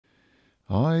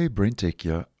Hi, BrenTech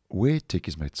here, where tech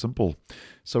is made simple.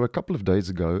 So a couple of days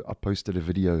ago, I posted a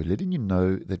video letting you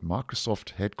know that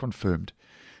Microsoft had confirmed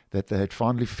that they had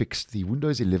finally fixed the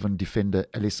Windows 11 Defender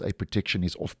LSA protection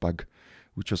is off bug,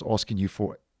 which was asking you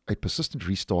for a persistent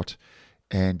restart,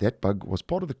 and that bug was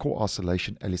part of the core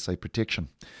isolation LSA protection.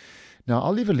 Now,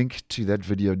 I'll leave a link to that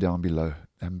video down below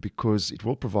because it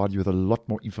will provide you with a lot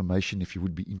more information if you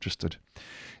would be interested.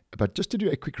 But just to do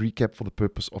a quick recap for the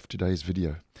purpose of today's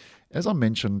video. As I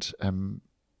mentioned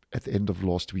at the end of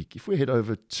last week, if we head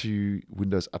over to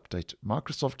Windows Update,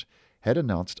 Microsoft had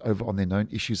announced over on their Known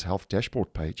Issues Health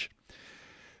dashboard page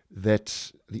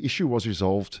that the issue was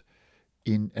resolved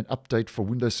in an update for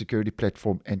Windows Security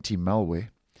Platform Anti-Malware,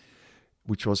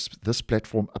 which was this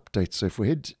platform update. So if we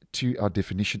head to our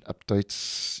definition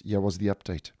updates, here was the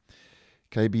update.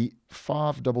 KB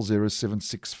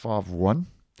 5007651.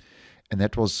 And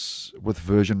that was with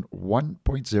version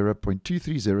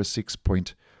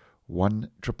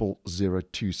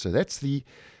 1.0.2306.1002. So that's the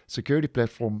security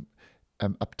platform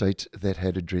update that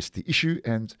had addressed the issue,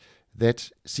 and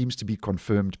that seems to be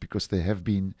confirmed because there have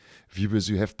been viewers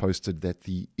who have posted that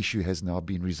the issue has now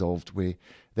been resolved, where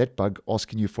that bug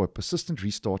asking you for a persistent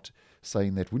restart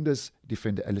saying that Windows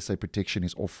Defender LSA protection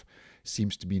is off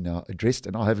seems to be now addressed,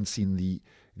 and I haven't seen the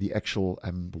actual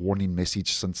warning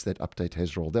message since that update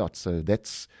has rolled out. So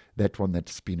that's that one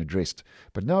that's been addressed.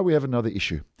 But now we have another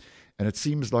issue, and it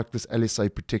seems like this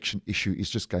LSA protection issue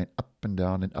is just going up and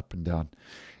down and up and down.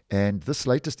 And this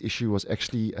latest issue was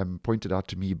actually pointed out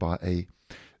to me by a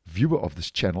viewer of this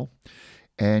channel.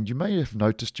 And you may have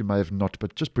noticed, you may have not,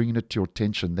 but just bringing it to your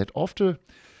attention that after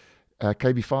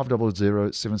KB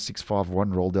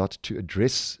 5007651 rolled out to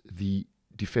address the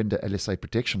Defender LSA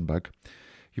protection bug,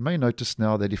 you may notice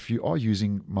now that if you are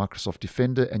using Microsoft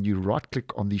Defender and you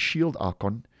right-click on the shield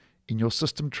icon in your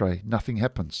system tray, nothing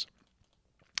happens.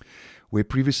 Where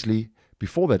previously,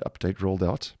 before that update rolled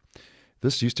out,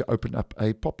 this used to open up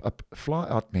a pop-up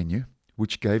fly-out menu,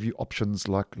 which gave you options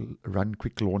like Run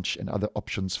Quick Launch and other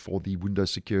options for the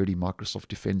Windows Security Microsoft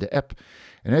Defender app.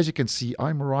 And as you can see,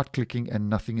 I'm right-clicking and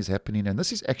nothing is happening. And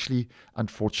this is actually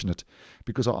unfortunate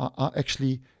because I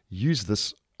actually use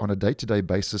this on a day-to-day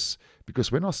basis,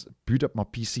 because when I boot up my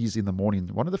PCs in the morning,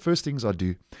 one of the first things I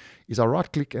do is I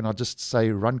right-click and I just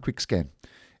say Run Quick Scan.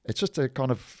 It's just a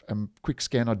kind of quick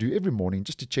scan I do every morning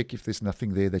just to check if there's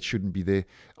nothing there that shouldn't be there.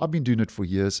 I've been doing it for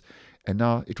years, and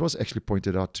now it was actually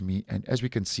pointed out to me, and as we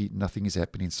can see, nothing is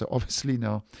happening. So obviously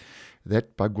now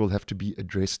that bug will have to be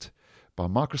addressed by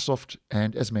Microsoft.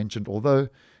 And as mentioned, although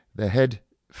they had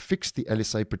fixed the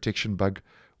LSA protection bug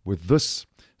with this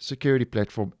security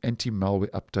platform anti-malware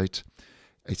update,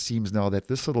 it seems now that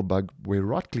this little bug, where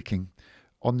right-clicking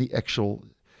on the actual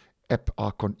app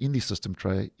icon in the system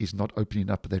tray is not opening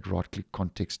up that right-click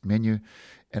context menu.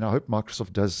 And I hope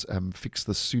Microsoft does fix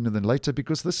this sooner than later,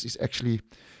 because this is actually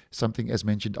something, as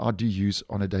mentioned, I do use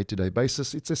on a day-to-day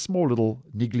basis. It's a small little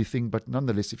niggly thing, but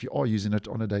nonetheless, if you are using it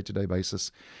on a day-to-day basis,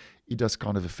 it does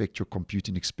kind of affect your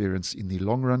computing experience in the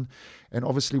long run. And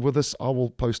obviously with this, I will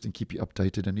post and keep you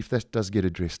updated. And if that does get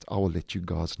addressed, I will let you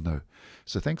guys know.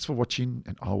 So thanks for watching,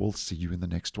 and I will see you in the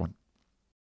next one.